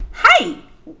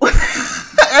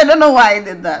I don't know why I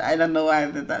did that. I don't know why I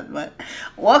did that. But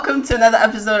welcome to another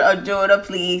episode of Joda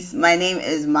Please. My name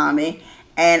is Mami,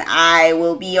 and I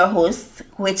will be your host,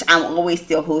 which I'm always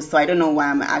still host, so I don't know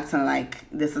why I'm acting like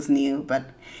this is new.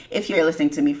 But if you're listening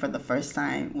to me for the first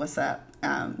time, what's up?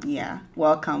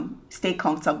 Welcome. Stay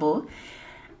comfortable,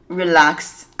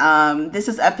 relaxed. This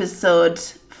is episode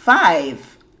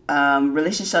 5.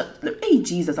 Relationship. Hey,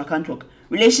 Jesus, I can't talk.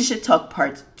 Relationship talk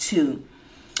part 2.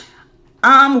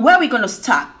 Where are we going to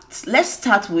start? Let's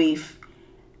start with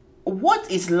what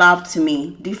is love to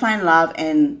me? Define love,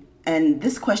 and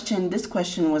this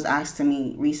question was asked to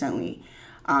me recently.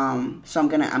 So I'm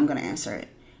gonna answer it.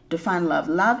 Define love.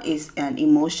 Love is a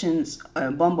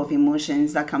bomb of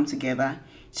emotions that come together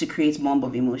to create bomb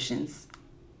of emotions.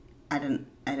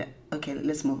 Okay,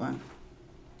 let's move on.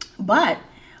 But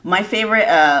my favorite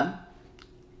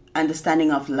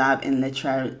understanding of love in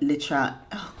literature.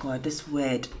 Oh God, this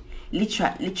word.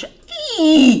 Literature.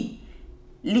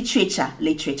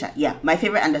 Yeah, my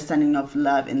favorite understanding of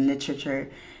love in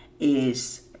literature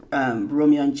is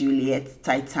Romeo and Juliet,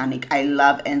 Titanic. I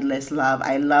love endless love.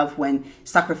 I love when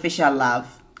sacrificial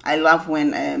love. I love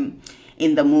when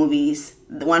in the movies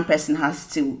the one person has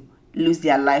to lose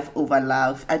their life over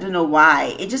love. I don't know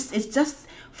why. It's just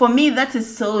for me that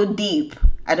is so deep.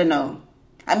 I don't know.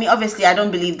 I mean, obviously I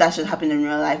don't believe that should happen in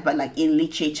real life, but like in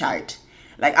literature,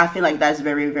 like I feel like that's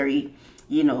very, very,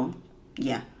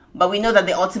 yeah. But we know that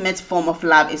the ultimate form of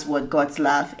love is what? God's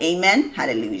love. Amen.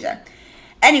 Hallelujah.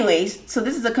 Anyways, so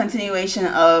this is a continuation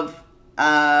of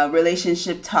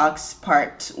relationship talks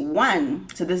part 1.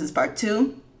 So this is part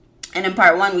 2. And in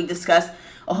part 1, we discussed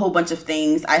a whole bunch of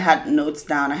things. I had notes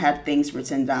down. I had things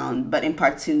written down. But in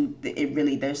part 2,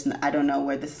 I don't know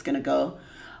where this is going to go.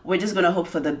 We're just going to hope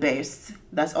for the best.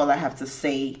 That's all I have to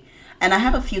say. And I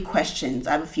have a few questions.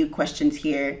 I have a few questions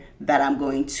here that I'm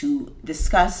going to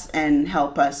discuss and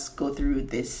help us go through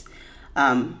this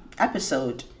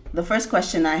episode. The first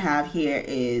question I have here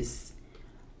is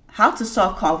how to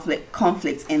solve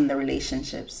conflicts in the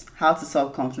relationships. How to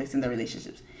solve conflicts in the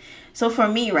relationships. So for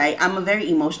me, right, I'm a very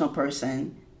emotional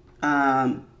person.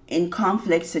 In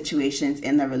conflict situations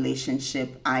in the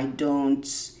relationship, I don't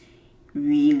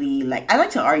really I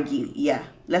like to argue. Yeah,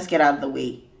 let's get out of the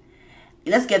way.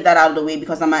 Let's get that out of the way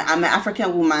because I'm an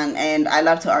African woman and I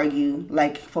love to argue,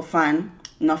 like for fun,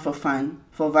 not for fun,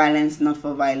 for violence, not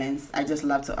for violence. I just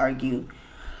love to argue.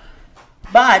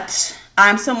 But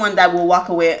I'm someone that will walk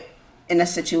away in a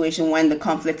situation when the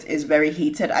conflict is very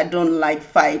heated. I don't like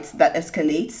fights that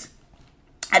escalate.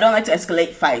 I don't like to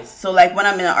escalate fights. So like when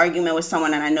I'm in an argument with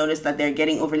someone and I notice that they're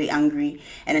getting overly angry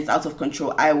and it's out of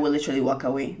control, I will literally walk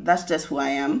away. That's just who I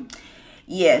am.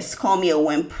 Yes, call me a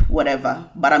wimp, whatever,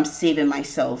 but I'm saving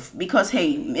myself because,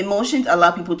 hey, emotions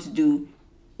allow people to do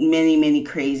many, many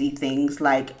crazy things.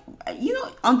 Like,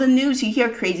 on the news, you hear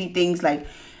crazy things like,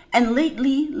 and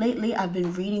lately, I've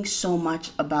been reading so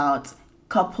much about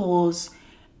couples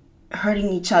hurting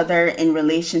each other in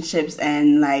relationships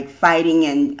and like fighting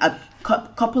and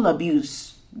couple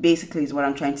abuse, basically is what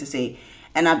I'm trying to say.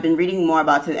 And I've been reading more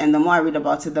about it. And the more I read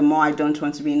about it, the more I don't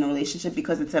want to be in a relationship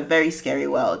because it's a very scary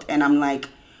world. And I'm like,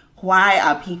 why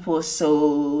are people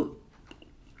so...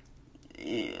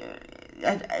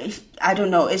 I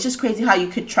don't know. It's just crazy how you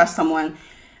could trust someone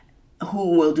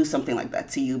who will do something like that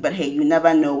to you. But hey, you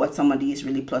never know what somebody is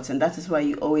really plotting. That is why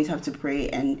you always have to pray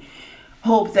and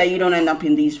hope that you don't end up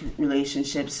in these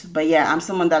relationships. But yeah, I'm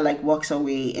someone that walks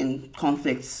away in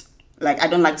conflicts. I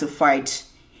don't like to fight.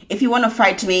 If you want to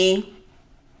fight me,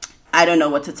 I don't know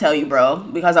what to tell you, bro,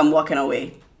 because I'm walking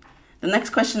away. The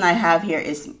next question I have here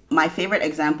is my favorite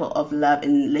example of love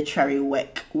in literary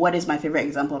work. What is my favorite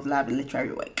example of love in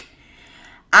literary work?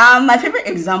 My favorite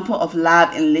example of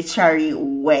love in literary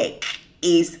work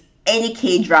is any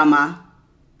K-drama,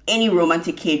 any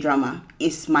romantic K-drama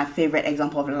is my favorite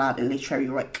example of love in literary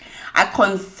work. I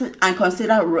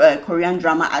consider Korean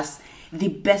drama as the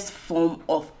best form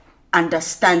of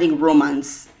understanding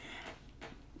romance.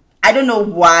 I don't know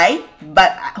why,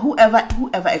 but whoever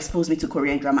exposed me to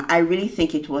Korean drama, I really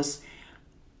think it was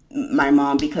my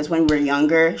mom, because when we were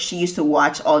younger, she used to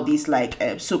watch all these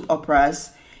soap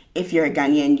operas. If you're a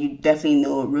Ghanaian, you definitely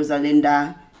know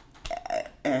Rosalinda,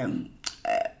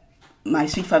 My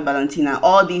Sweet Fat Valentina,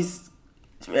 all these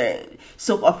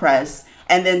soap operas.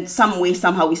 And then somehow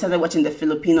we started watching the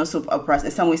Filipino soap operas,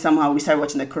 and somehow we started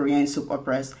watching the Korean soap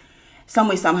operas.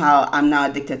 Somehow I'm now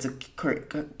addicted to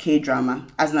K-drama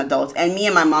as an adult. And me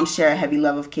and my mom share a heavy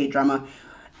love of K-drama.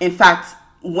 In fact,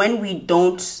 when we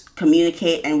don't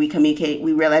communicate and we communicate,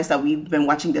 we realize that we've been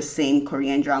watching the same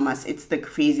Korean dramas. It's the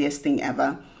craziest thing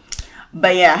ever.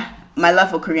 But yeah, my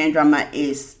love for Korean drama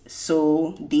is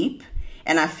so deep.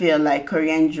 And I feel like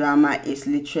Korean drama is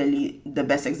literally the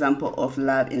best example of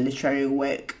love in literary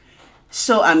work.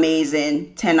 So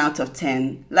amazing, 10 out of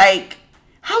 10. Like,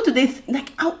 how do they,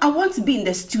 I want to be in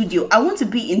the studio. I want to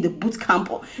be in the boot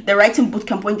camp, the writing boot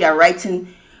camp when they are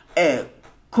writing the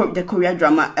Korean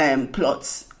drama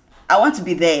plots. I want to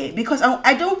be there because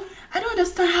I don't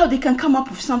understand how they can come up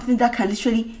with something that can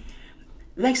literally,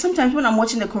 like sometimes when I'm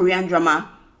watching the Korean drama,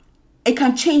 it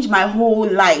can change my whole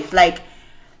life. Like,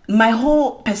 my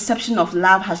whole perception of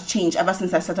love has changed ever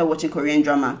since I started watching Korean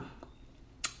drama.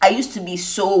 I used to be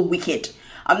so wicked.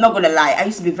 I'm not going to lie. I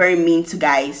used to be very mean to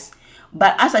guys.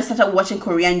 But as I started watching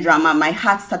Korean drama, my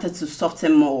heart started to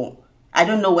soften more. I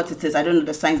don't know what it is. I don't know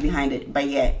the science behind it. But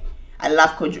yeah, I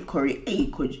love Korean. Hey,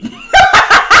 Koji.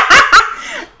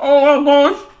 Oh my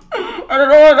gosh. I don't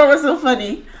know why that was so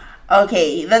funny.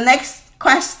 Okay, the next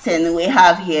question we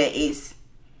have here is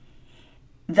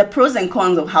the pros and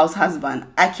cons of house husband.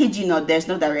 I kid you not, there's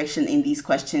no direction in these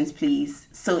questions, please.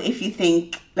 So if you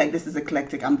think like this is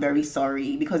eclectic, I'm very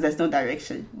sorry because there's no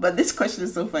direction. But this question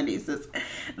is so funny. It says,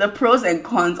 the pros and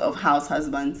cons of house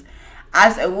husbands.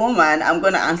 As a woman, I'm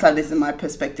going to answer this in my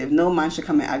perspective. No man should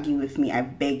come and argue with me. I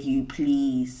beg you,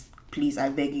 please. Please, I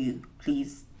beg you,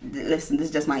 please. Listen, this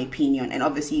is just my opinion. And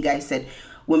obviously you guys said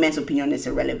women's opinion is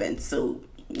irrelevant. So,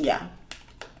 yeah.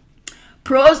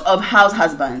 Pros of house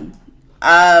husband.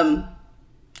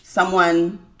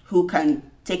 Someone who can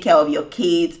take care of your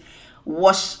kids,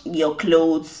 wash your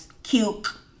clothes,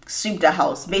 cook, sweep the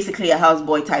house. Basically a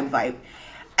houseboy type vibe.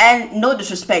 And no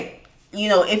disrespect, you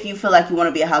know, if you feel like you want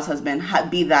to be a house husband,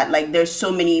 be that. Like, there's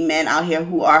so many men out here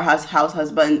who are house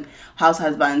husbands,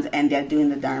 and they're doing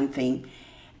the darn thing.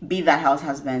 Be that house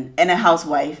husband. And a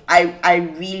housewife.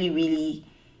 I really, really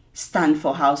stand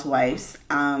for housewives.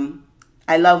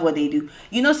 I love what they do.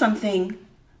 You know something?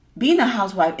 Being a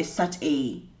housewife is such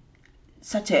a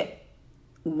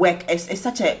work. It's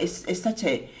such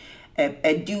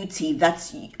a duty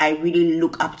that I really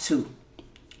look up to,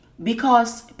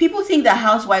 because people think that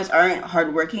housewives aren't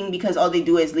hardworking because all they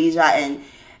do is leisure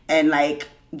and like,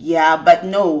 yeah, but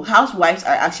no, housewives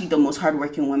are actually the most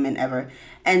hardworking women ever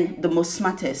and the most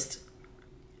smartest.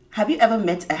 Have you ever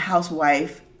met a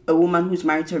housewife, a woman who's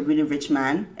married to a really rich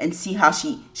man, and see how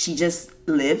she just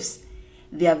lives?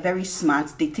 They are very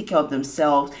smart. They take care of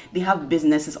themselves. They have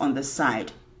businesses on the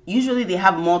side. Usually they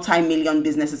have multi-million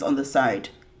businesses on the side.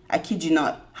 I kid you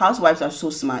not. Housewives are so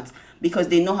smart because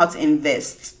they know how to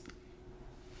invest.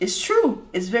 It's true.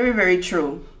 It's very, very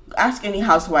true. Ask any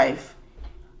housewife.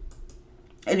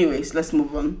 Anyways, let's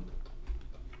move on.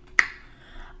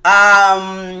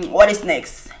 What is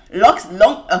next?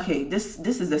 Okay, this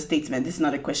is a statement. This is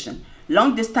not a question.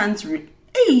 Long distance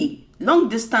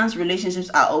relationships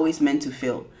are always meant to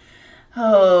fail.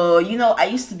 Oh, you know, I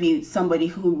used to be somebody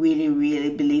who really, really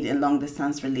believed in long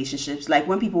distance relationships. Like,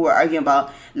 when people were arguing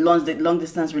about long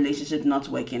distance relationship not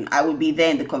working, I would be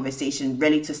there in the conversation,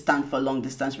 ready to stand for long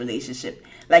distance relationship.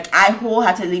 Like, I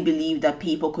wholeheartedly believe that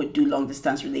people could do long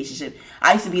distance relationship.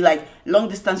 I used to be like, long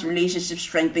distance relationship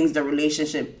strengthens the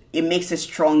relationship. It makes it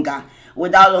stronger.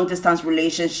 Without long distance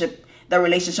relationship, the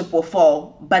relationship will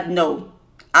fall. But no,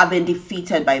 I've been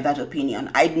defeated by that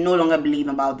opinion. I no longer believe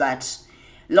about that.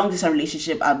 Long distance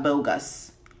relationship are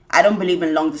bogus. I don't believe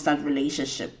in long distance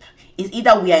relationship. It's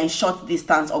either we are in short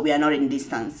distance or we are not in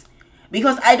distance.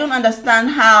 Because I don't understand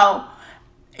how,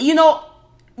 you know,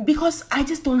 because I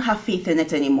just don't have faith in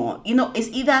it anymore. You know, it's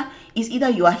either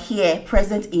you are here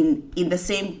present in the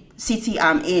same city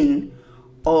I'm in,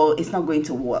 or it's not going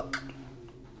to work.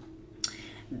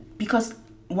 Because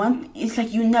it's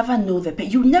like you never know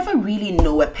you never really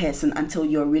know a person until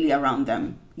you're really around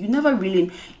them. You never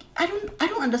really. I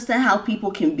don't understand how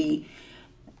people can be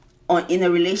in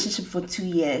a relationship for 2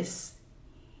 years.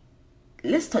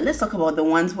 Let's talk about the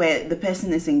ones where the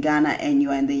person is in Ghana and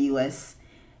you're in the US.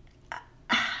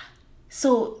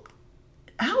 So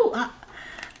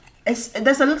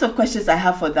there's a lot of questions I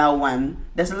have for that one.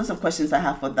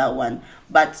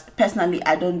 But personally,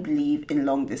 I don't believe in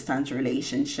long distance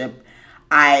relationship.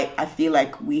 I feel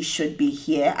like we should be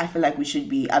here. I feel like we should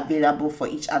be available for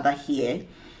each other here.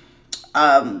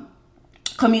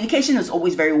 Communication is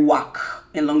always very whack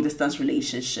in long distance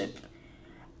relationship.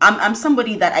 I'm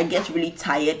somebody that I get really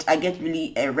tired. I get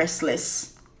really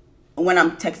restless when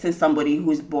I'm texting somebody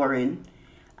who's boring.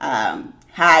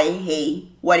 Hi, hey,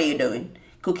 what are you doing?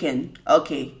 Cooking.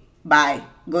 Okay, bye.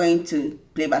 Going to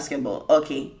play basketball.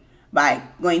 Okay, bye.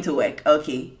 Going to work.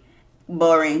 Okay,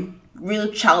 boring.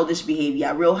 Real childish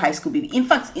behavior. Real high school behavior. In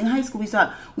fact, in high school we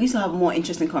used to have more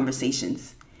interesting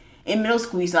conversations. In middle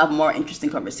school we used to have more interesting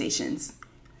conversations.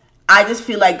 I just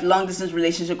feel like long distance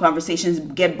relationship conversations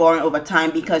get boring over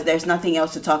time because there's nothing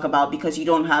else to talk about because you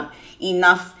don't have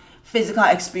enough physical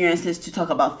experiences to talk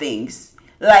about things.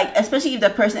 Like, especially if the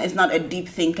person is not a deep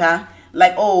thinker,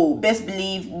 like, oh, best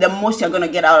believe the most you're going to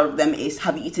get out of them is,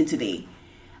 have you eaten today?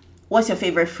 What's your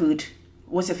favorite food?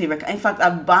 What's your favorite? In fact,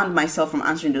 I've banned myself from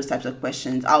answering those types of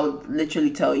questions. I'll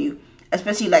literally tell you,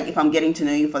 especially like if I'm getting to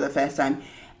know you for the first time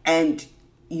and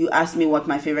you ask me what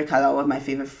my favorite color, what my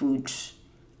favorite food,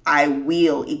 I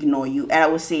will ignore you, and I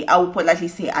will politely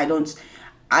say I don't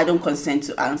consent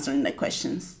to answering the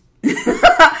questions.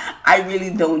 I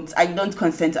don't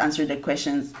consent to answer the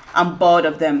questions. I'm bored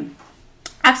of them.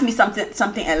 Ask me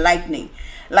something enlightening.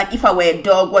 Like, if I were a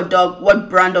dog, what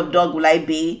brand of dog will I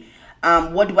be?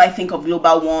 What do I think of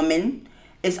global warming?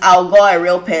 Is Al Gore a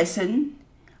real person?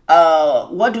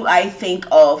 What do I think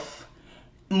of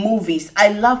movies? I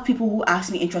love people who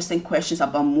ask me interesting questions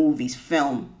about movies,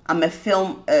 film. I'm a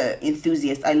film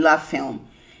enthusiast. I love film.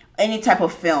 Any type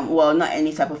of film. Well, not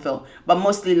any type of film, but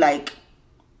mostly like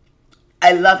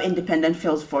I love independent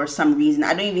films for some reason.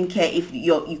 I don't even care if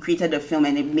you created a film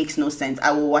and it makes no sense.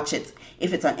 I will watch it.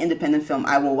 If it's an independent film,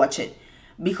 I will watch it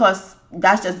because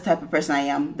that's just the type of person I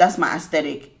am. That's my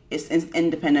aesthetic. It's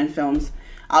independent films.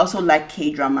 I also like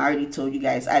K-drama. I already told you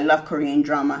guys. I love Korean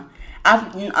drama.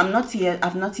 I've not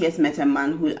yet met a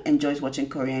man who enjoys watching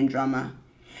Korean drama.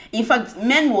 In fact,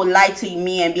 men will lie to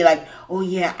me and be like, "Oh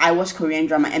yeah, I watch Korean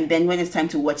drama," and then when it's time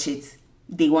to watch it,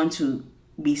 they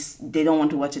don't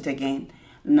want to watch it again.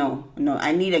 No.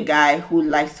 I need a guy who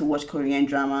likes to watch Korean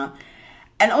drama,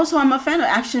 and also I'm a fan of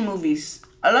action movies.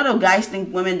 A lot of guys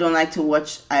think women don't like to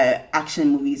watch action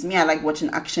movies. Me, I like watching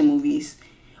action movies.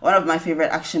 One of my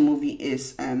favorite action movie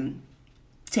is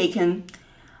Taken.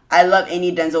 I love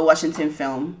any Denzel Washington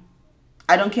film.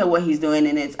 I don't care what he's doing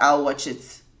in it. I'll watch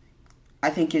it. I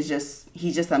think he's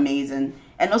just amazing.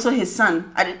 And also his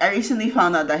son. I recently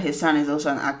found out that his son is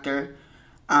also an actor.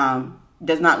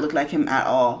 Does not look like him at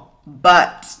all.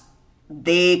 But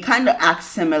they kind of act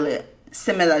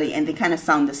similarly and they kind of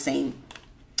sound the same.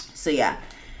 So yeah.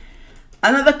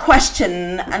 Another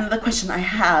question I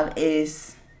have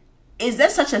is there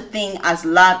such a thing as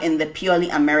love in the purely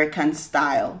American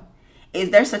style? Is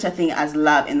there such a thing as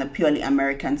love in the purely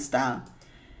American style?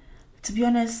 To be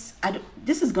honest,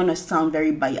 this is going to sound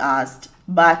very biased,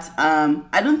 but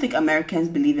I don't think Americans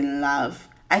believe in love.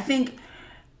 I think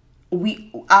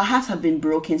our hearts have been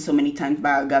broken so many times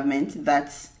by our government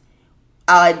that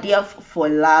our idea for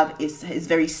love is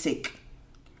very sick.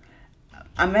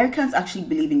 Americans actually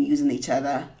believe in using each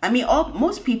other. I mean,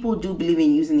 most people do believe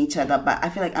in using each other, but I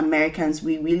feel like Americans,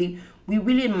 we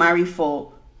really marry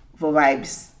for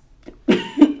vibes,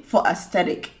 for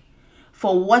aesthetic,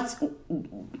 for what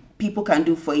people can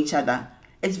do for each other.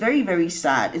 It's very, very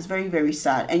sad. It's very, very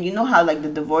sad. And you know how like the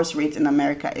divorce rate in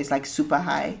America is like super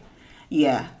high?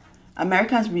 Yeah.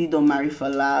 Americans really don't marry for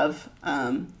love.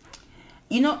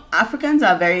 Africans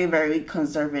are very, very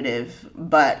conservative,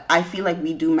 but I feel like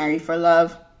we do marry for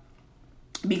love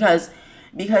because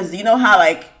you know how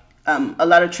like a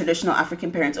lot of traditional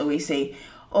African parents always say,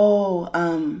 "Oh,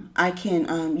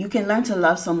 you can learn to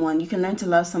love someone. You can learn to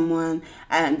love someone,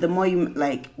 and the more you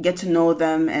like get to know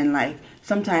them, and like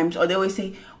sometimes, or they always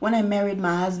say, when I married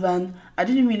my husband, I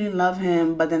didn't really love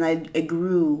him, but then I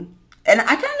grew." And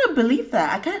I kind of believe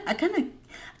that. I kind of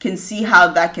can see how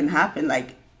that can happen.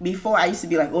 Like before, I used to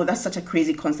be like, "Oh, that's such a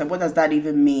crazy concept. What does that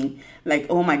even mean? Like,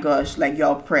 oh my gosh, like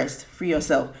you're oppressed. Free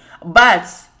yourself." But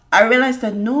I realized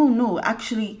that no,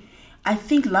 actually, I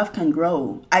think love can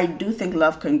grow. I do think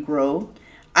love can grow.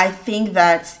 I think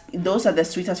that those are the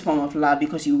sweetest form of love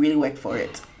because you really work for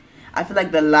it. I feel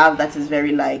like the love that is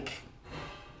very like,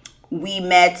 we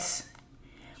met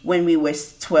when we were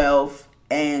 12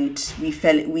 and we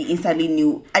instantly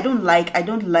knew. I don't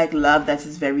like love that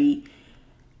is very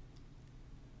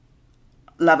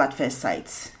love at first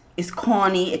sight. It's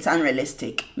corny, it's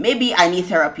unrealistic. Maybe I need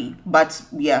therapy, but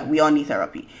yeah, we all need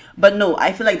therapy. But no,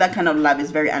 I feel like that kind of love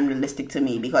is very unrealistic to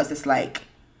me because it's like,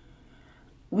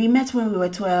 we met when we were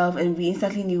 12 and we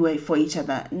instantly knew it for each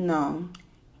other. No.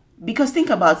 Because think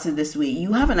about it this way.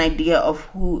 You have an idea of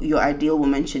who your ideal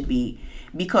woman should be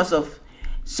because of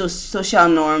social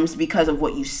norms, because of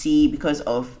what you see, because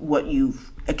of what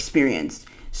you've experienced.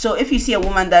 So if you see a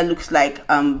woman that looks like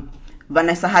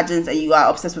Vanessa Hudgens and you are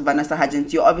obsessed with Vanessa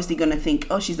Hudgens, you're obviously going to think,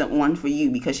 oh, she's the one for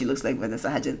you because she looks like Vanessa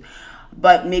Hudgens.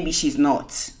 But maybe she's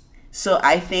not. So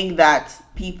I think that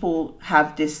people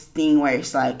have this thing where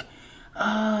it's like,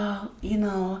 we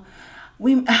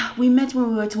met when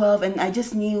we were 12 and I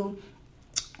just knew,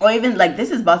 or even like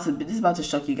this is about to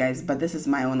shock you guys, but this is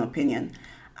my own opinion.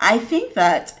 I think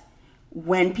that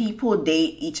when people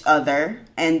date each other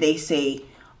and they say,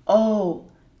 oh,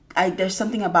 there's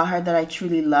something about her that I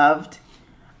truly loved.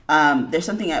 There's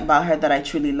something about her that I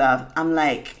truly loved. I'm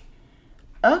like,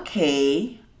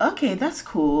 okay, that's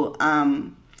cool.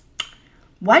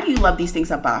 Why do you love these things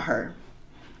about her?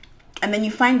 And then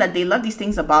you find that they love these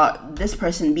things about this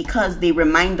person because they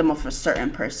remind them of a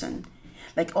certain person.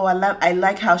 Like, oh, I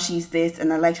like how she's this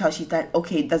and I like how she's that.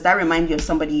 Okay, does that remind you of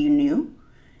somebody you knew?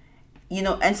 You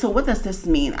know, and so what does this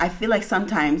mean? I feel like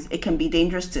sometimes it can be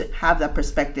dangerous to have that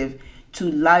perspective,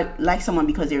 to like someone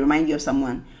because they remind you of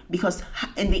someone. Because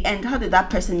in the end, how did that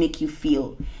person make you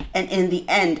feel? And in the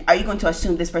end, are you going to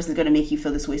assume this person is going to make you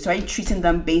feel this way? So are you treating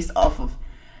them based off of,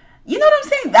 you know what I'm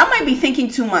saying? That might be thinking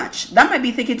too much.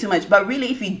 But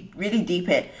really, if you really deep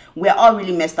it, we're all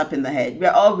really messed up in the head. We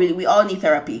all need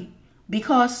therapy.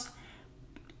 Because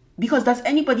does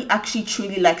anybody actually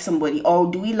truly like somebody? Or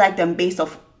do we like them based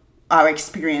off our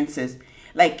experiences?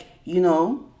 Like, you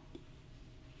know,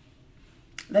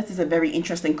 that is a very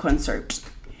interesting concept.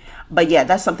 But yeah,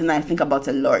 that's something that I think about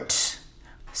a lot.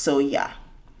 So yeah.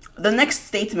 The next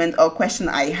statement or question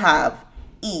I have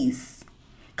is,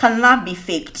 can love be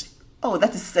faked? Oh,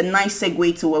 that is a nice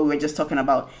segue to what we were just talking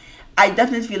about. I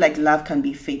definitely feel like love can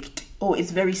be faked. Oh,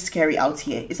 it's very scary out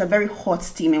here. It's a very hot,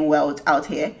 steaming world out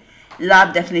here.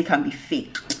 Love definitely can be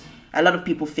faked. A lot of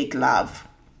people fake love.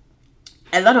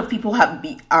 A lot of people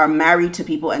are married to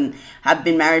people and have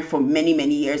been married for many,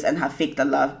 many years and have faked the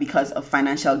love because of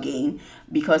financial gain,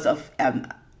 because of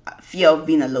fear of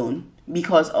being alone,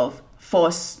 because of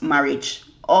forced marriage,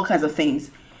 all kinds of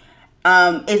things.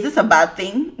 Is this a bad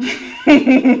thing?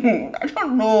 I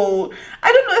don't know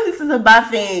if this is a bad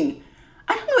thing.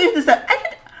 I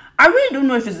really don't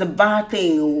know if it's a bad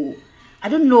thing. I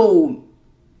don't know.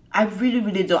 I really,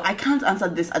 really don't. I can't answer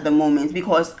this at the moment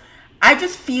because I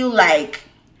just feel like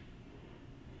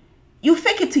you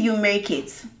fake it till you make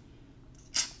it.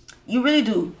 You really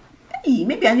do. Hey,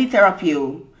 maybe I need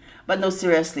therapy. But no,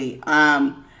 seriously.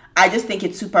 I just think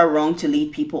it's super wrong to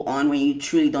lead people on when you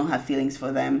truly don't have feelings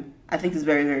for them. I think it's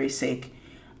very, very sick.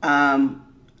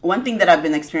 One thing that I've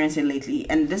been experiencing lately,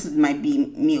 and this might be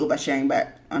me oversharing,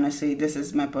 but honestly, this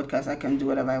is my podcast. I can do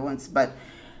whatever I want. But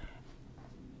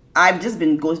I've just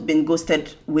been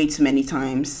ghosted way too many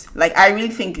times. Like, I really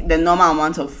think the normal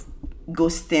amount of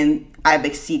ghosting I've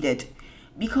exceeded.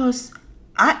 Because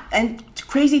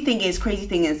crazy thing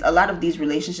is, a lot of these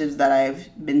relationships that I've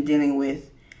been dealing with,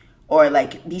 or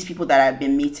like these people that I've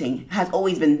been meeting, has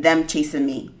always been them chasing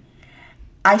me.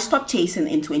 I stopped chasing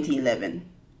in 2011.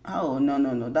 Oh,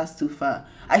 no, that's too far.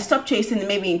 I stopped chasing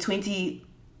maybe in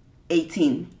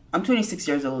 2018. I'm 26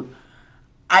 years old.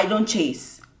 I don't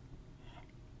chase.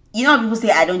 You know how people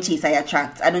say, I don't chase, I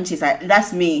attract. I don't chase,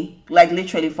 that's me. Like,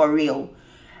 literally, for real.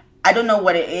 I don't know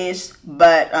what it is,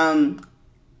 but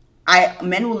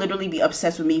men will literally be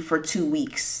obsessed with me for 2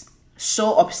 weeks.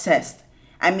 So obsessed.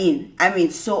 I mean,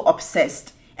 so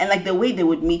obsessed. And like the way they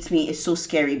would meet me is so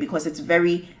scary because it's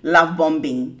very love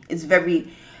bombing. It's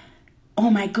very, oh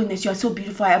my goodness, you're so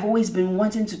beautiful. I've always been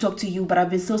wanting to talk to you, but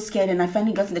I've been so scared and I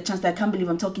finally gotten the chance that I can't believe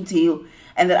I'm talking to you.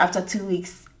 And then after 2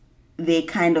 weeks, they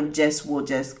kind of will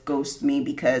just ghost me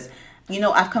because, you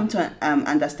know, I've come to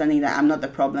understanding that I'm not the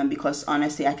problem because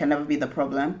honestly, I can never be the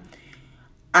problem.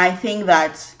 I think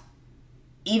that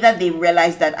either they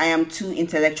realize that I am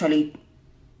intellectually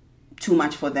too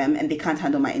much for them and they can't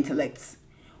handle my intellect,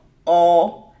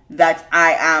 or that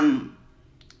I am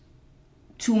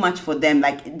too much for them.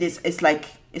 Like this, it's like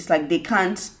they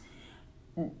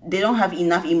don't have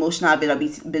enough emotional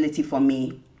availability for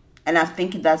me. And I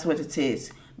think that's what it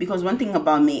is. Because one thing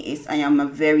about me is I am a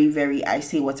very, very, I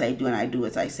say what I do and I do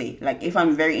what I say. Like if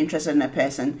I'm very interested in a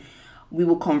person, we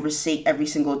will conversate every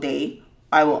single day.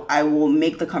 I will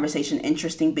make the conversation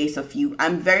interesting based off you.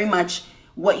 I'm very much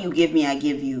what you give me, I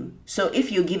give you. So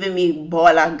if you're giving me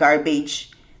baller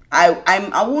garbage,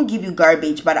 I won't give you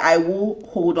garbage, but I will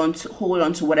hold on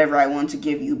to whatever I want to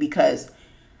give you because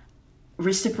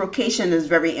reciprocation is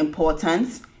very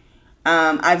important.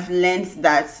 I've learned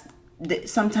that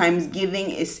sometimes giving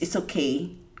it's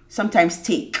okay. Sometimes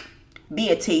take. Be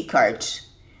a taker.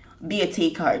 Be a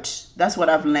taker. That's what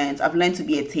I've learned. I've learned to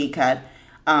be a taker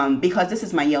because this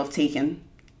is my year of taking.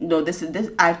 No, this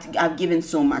I've given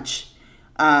so much.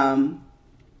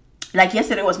 Like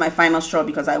yesterday was my final straw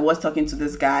because I was talking to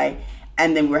this guy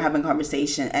and then we were having a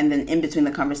conversation, and then in between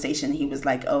the conversation he was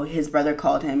like, oh, his brother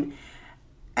called him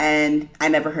and I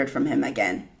never heard from him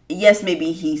again. Yes,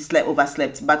 maybe he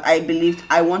overslept, but I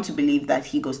want to believe that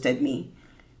he ghosted me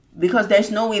because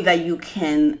there's no way that you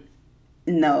can.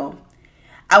 No,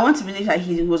 I want to believe that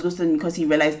he was ghosted because he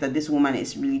realized that this woman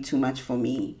is really too much for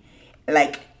me.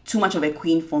 Like too much of a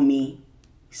queen for me.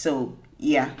 So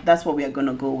yeah, that's what we are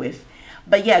gonna go with.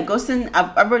 But yeah, ghosting,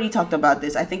 I've already talked about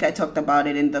this. I think I talked about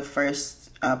it in the first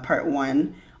part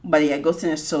one. But yeah,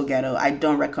 ghosting is so ghetto. I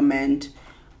don't recommend.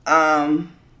 I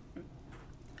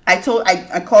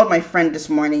called my friend this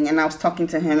morning and I was talking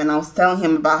to him and I was telling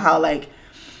him about how like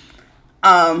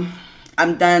I'm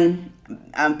done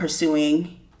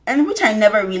pursuing, and which I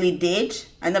never really did.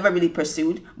 I never really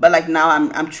pursued, but like now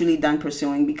I'm truly done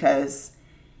pursuing because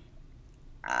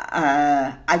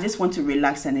I just want to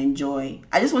relax and enjoy.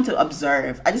 I just want to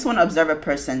observe. I just want to observe a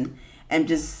person and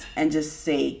just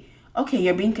say, okay,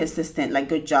 you're being consistent. Like,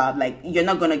 good job. Like, you're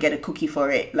not gonna get a cookie for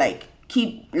it. Like,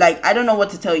 keep, like, I don't know what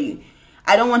to tell you.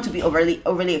 I don't want to be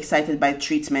overly excited by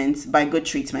treatments, by good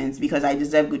treatments, because I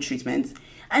deserve good treatments.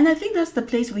 And I think that's the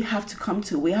place we have to come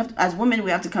to. We have to, as women,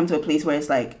 we have to come to a place where it's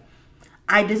like,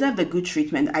 I deserve the good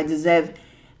treatment. I deserve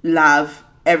love,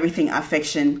 everything,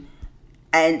 affection,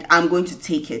 and I'm going to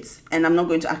take it. And I'm not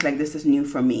going to act like this is new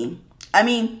for me. I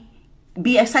mean,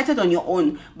 be excited on your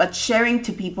own, but sharing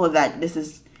to people that this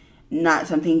is not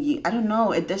something you, I don't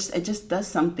know, it just does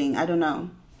something. I don't know.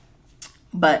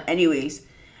 But anyways,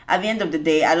 at the end of the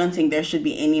day, I don't think there should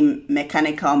be any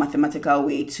mechanical, mathematical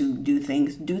way to do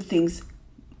things. Do things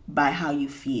by how you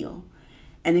feel.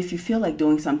 And if you feel like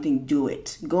doing something, do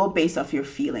it. Go based off your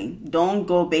feeling. Don't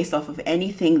go based off of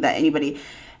anything that anybody...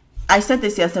 I said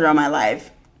this yesterday on my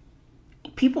live.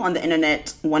 People on the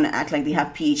internet want to act like they have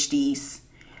PhDs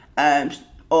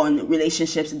on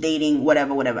relationships, dating,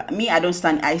 whatever. Me, I don't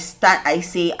stand. I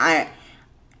say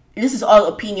this is all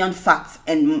opinion, facts,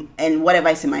 and whatever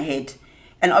is in my head.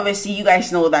 And obviously, you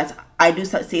guys know that I do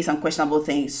say some questionable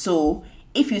things. So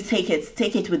if you take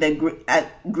it with a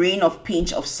grain of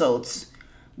pinch of salt,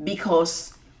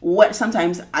 because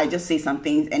sometimes I just say some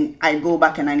things and I go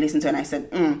back and I listen to it and I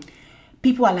said,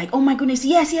 people are like, oh my goodness,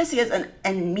 yes,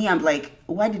 and me, I'm like,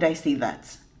 why did I say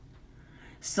that?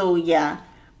 So yeah,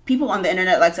 people on the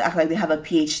internet like to act like they have a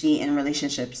PhD in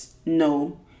relationships.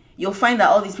 No, you'll find that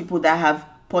all these people that have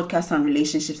podcasts on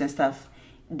relationships and stuff,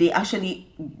 they actually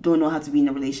don't know how to be in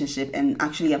a relationship and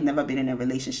actually have never been in a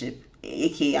relationship.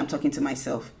 AKA, I'm talking to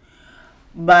myself.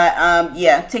 But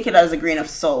yeah, take it as a grain of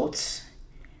salt.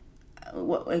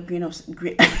 What a grain of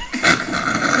grain.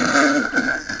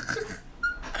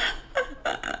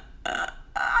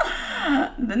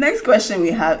 The next question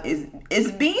we have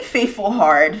is being faithful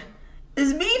hard?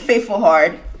 Is being faithful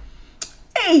hard?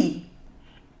 Hey,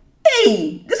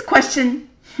 this question.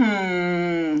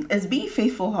 Is being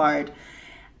faithful hard?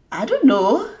 I don't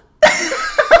know.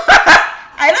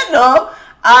 I don't know.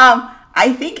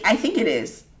 I think it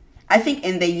is. I think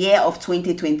in the year of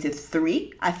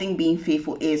 2023, I think being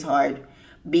faithful is hard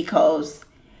because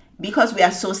we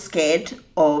are so scared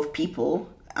of people.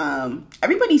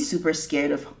 Everybody's super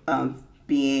scared of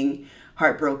being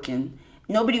heartbroken.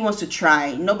 Nobody wants to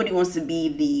try. Nobody wants to be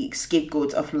the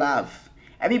scapegoat of love.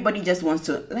 Everybody just wants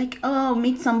to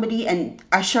meet somebody and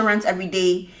assurance every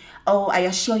day. Oh, I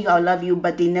assure you I'll love you,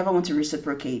 but they never want to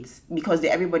reciprocate because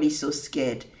everybody's so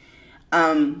scared.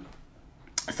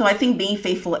 So I think being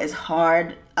faithful is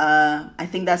hard. I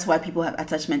think that's why people have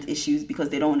attachment issues, because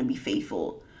they don't want to be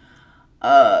faithful.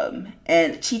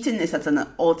 And cheating is at an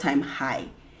all-time high.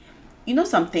 You know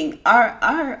something?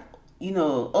 Our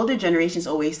older generations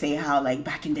always say how like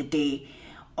back in the day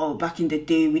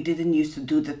we didn't used to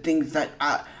do the things that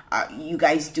you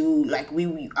guys do. Like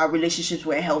our relationships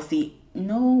were healthy.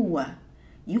 No,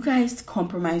 you guys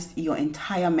compromised your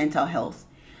entire mental health.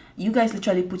 You guys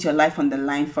literally put your life on the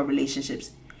line for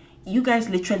relationships. You guys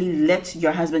literally let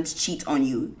your husband cheat on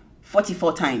you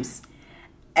 44 times.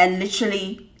 And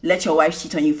literally let your wife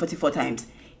cheat on you 44 times.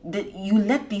 You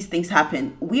let these things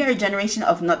happen. We are a generation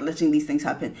of not letting these things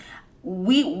happen.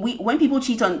 We when people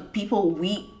cheat on people,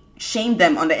 we shame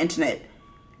them on the internet.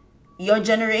 Your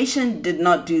generation did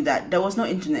not do that. There was no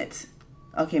internet.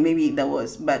 Okay, maybe there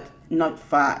was, but not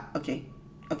far. Okay,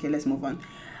 let's move on.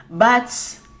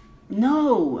 But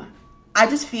no, I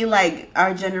just feel like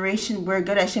our generation, we're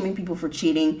good at shaming people for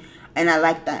cheating, and I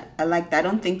like that. I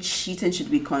don't think cheating should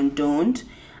be condoned.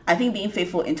 I think being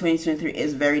faithful in 2023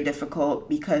 is very difficult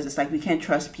because it's like we can't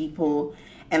trust people,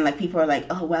 and like people are like,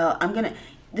 oh well,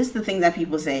 this is the thing that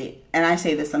people say, and I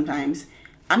say this sometimes,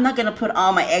 I'm not gonna put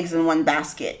all my eggs in one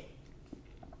basket.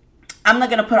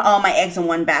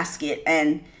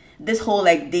 And this whole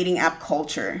like dating app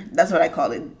culture, that's what I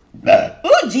call it.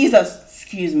 Oh Jesus,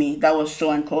 excuse me, that was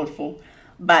so uncalled for.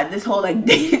 But this whole like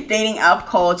dating app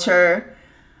culture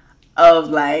of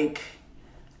like,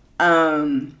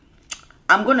 I'm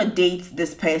gonna date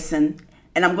this person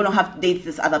and I'm gonna have to date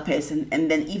this other person,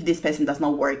 and then if this person does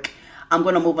not work, I'm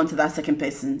going to move on to that second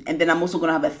person. And then I'm also going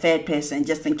to have a third person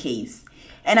just in case.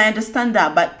 And I understand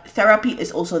that, but therapy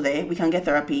is also there. We can get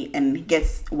therapy and get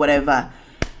whatever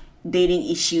dating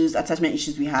issues, attachment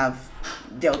issues we have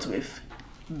dealt with.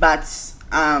 But,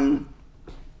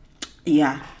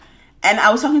 yeah. And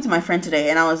I was talking to my friend today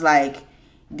and I was like,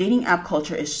 dating app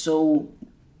culture is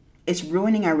it's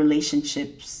ruining our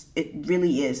relationships. It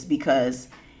really is, because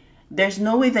there's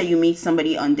no way that you meet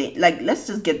somebody on date. Like, let's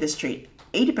just get this straight.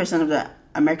 80% of the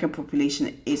American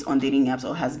population is on dating apps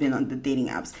or has been on the dating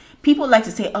apps. People like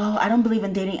to say, oh, I don't believe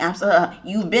in dating apps.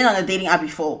 You've been on a dating app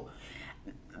before.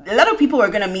 A lot of people are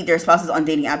going to meet their spouses on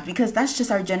dating apps because that's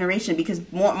just our generation, because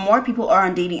more people are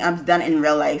on dating apps than in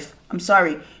real life. I'm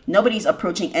sorry. Nobody's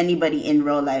approaching anybody in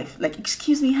real life. Like,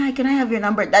 excuse me, hi, can I have your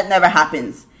number? That never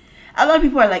happens. A lot of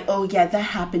people are like, oh, yeah, that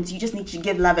happens. You just need to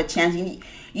give love a chance.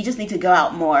 You just need to go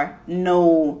out more.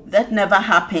 No, that never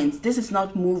happens. This is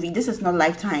not movie. This is not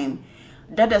Lifetime.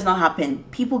 That does not happen.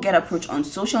 People get approached on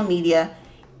social media,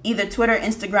 either Twitter,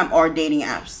 Instagram, or dating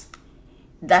apps.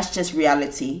 That's just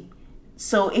reality.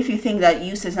 So if you think that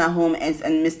you sitting at home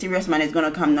and mysterious man is going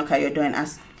to come knock at your door and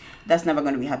ask, that's never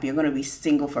going to be happy. You're going to be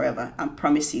single forever. I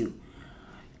promise you.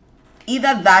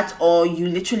 Either that or you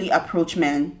literally approach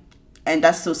men, and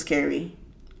that's so scary.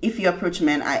 If you approach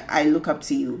men, I look up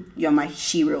to you. You're my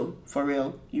hero, for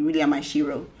real. You really are my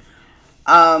hero.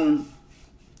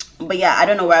 But yeah, I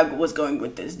don't know where I was going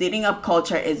with this. Dating up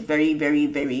culture is very, very,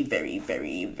 very, very,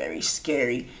 very, very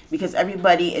scary, because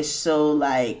everybody is so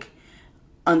like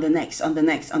on the next.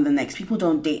 People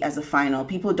don't date as a final.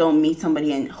 People don't meet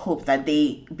somebody and hope that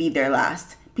they be their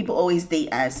last. People always date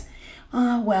as,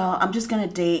 oh, well, I'm just going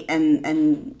to date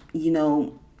and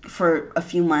for a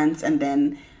few months and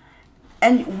then.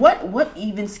 And what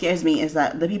even scares me is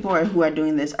that the people who are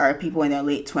doing this are people in their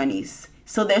late 20s.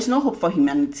 So there's no hope for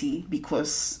humanity,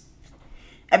 because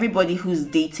everybody who's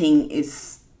dating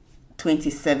is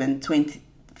 27, 20,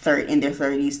 30, in their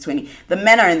 30s, 20. The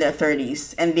men are in their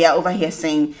 30s and they are over here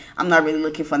saying, I'm not really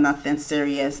looking for nothing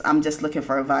serious. I'm just looking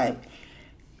for a vibe.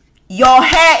 Your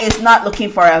hair is not looking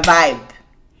for a vibe.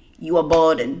 You are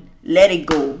burdened. Let it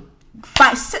go.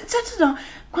 Fine. Settle down.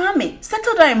 Kwame,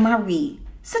 settle down and marry.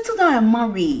 Settle down and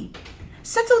marry.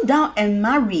 Settle down and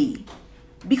marry.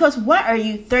 Because why are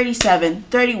you 37,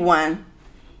 31,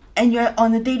 and you're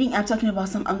on the dating app talking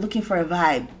about I'm looking for a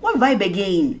vibe? What vibe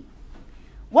again?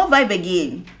 What vibe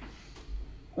again?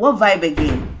 What vibe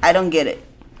again? I don't get it.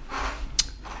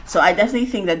 So I definitely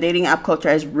think that dating app culture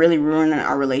is really ruining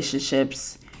our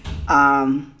relationships.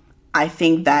 I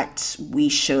think that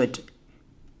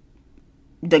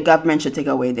the government should take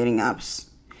away dating apps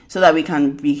so that we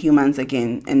can be humans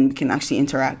again and we can actually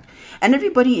interact. And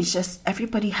everybody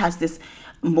has this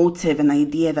motive and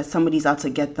idea that somebody's out to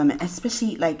get them,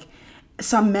 especially like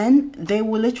some men. They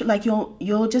will literally, like,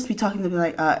 you'll just be talking to them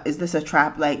like, is this a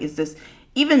trap? Like, is this,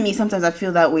 even me, sometimes I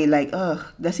feel that way, like, ugh,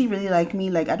 does he really like me?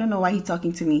 Like, I don't know why he's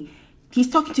talking to me. He's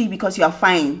talking to you because you are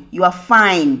fine. You are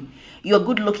fine. You are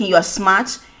good looking. You are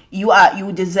smart.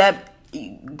 You deserve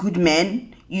good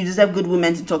men. You deserve good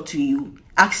women to talk to you.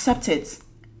 Accept it.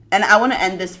 And I want to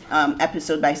end this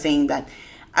episode by saying that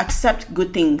accept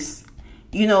good things.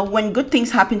 When good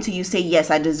things happen to you, say, yes,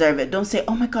 I deserve it. Don't say,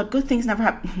 oh my God, good things never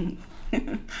happen.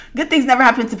 Good things never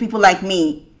happen to people like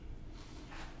me.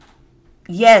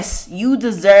 Yes, you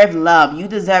deserve love. You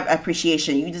deserve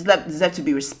appreciation. You deserve to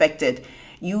be respected.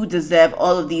 You deserve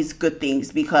all of these good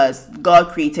things because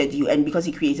God created you, and because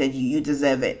He created you, you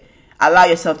deserve it. Allow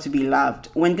yourself to be loved.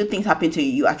 When good things happen to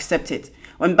you, you accept it.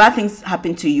 When bad things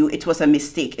happen to you, it was a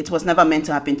mistake. It was never meant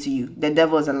to happen to you. The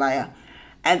devil is a liar.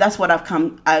 And that's what I've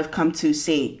come to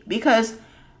say. Because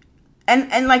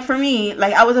and like for me,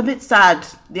 like I was a bit sad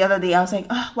the other day. I was like,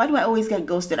 oh, why do I always get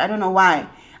ghosted? I don't know why.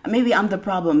 Maybe I'm the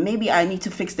problem. Maybe I need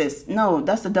to fix this. No,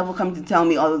 that's the devil coming to tell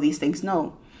me all of these things.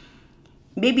 No.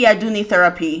 Maybe I do need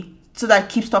therapy so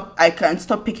that I can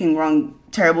stop picking wrong,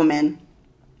 terrible men.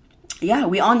 Yeah,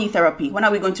 we all need therapy. When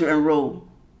are we going to enroll?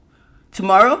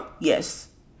 Tomorrow? Yes.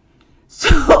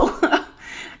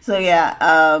 So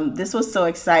yeah, this was so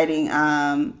exciting.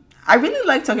 I really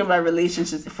like talking about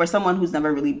relationships for someone who's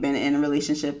never really been in a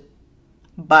relationship.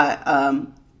 But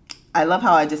I love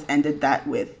how I just ended that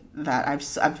with that.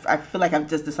 I feel like I've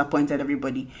just disappointed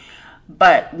everybody.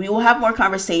 But we will have more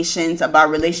conversations about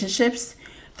relationships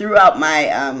throughout my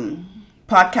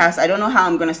podcast. I don't know how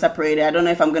I'm going to separate it. I don't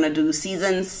know if I'm going to do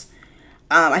seasons.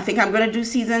 I think I'm going to do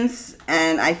seasons.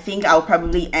 And I think I'll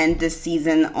probably end this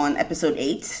season on episode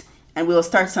 8. And we'll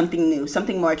start something new,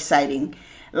 something more exciting.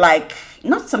 Like,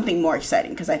 not something more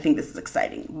exciting, because I think this is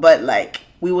exciting. But, like,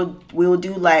 we will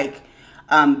do, like,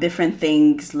 different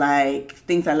things, like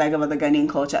things I like about the Ghanaian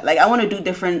culture. Like I want to do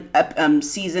different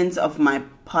seasons of my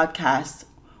podcast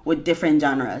with different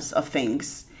genres of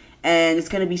things, and it's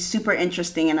going to be super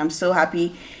interesting, and I'm so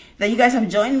happy that you guys have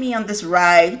joined me on this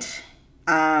ride.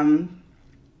 And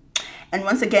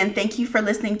once again, thank you for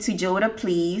listening to Joda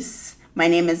Please. My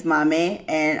name is Mame,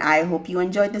 and I hope you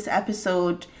enjoyed this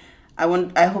episode. I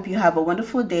hope you have a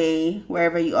wonderful day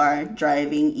wherever you are,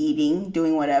 driving, eating,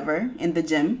 doing whatever, in the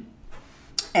gym.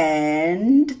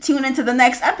 And tune into the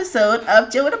next episode of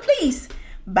Joda Please.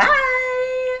 Bye!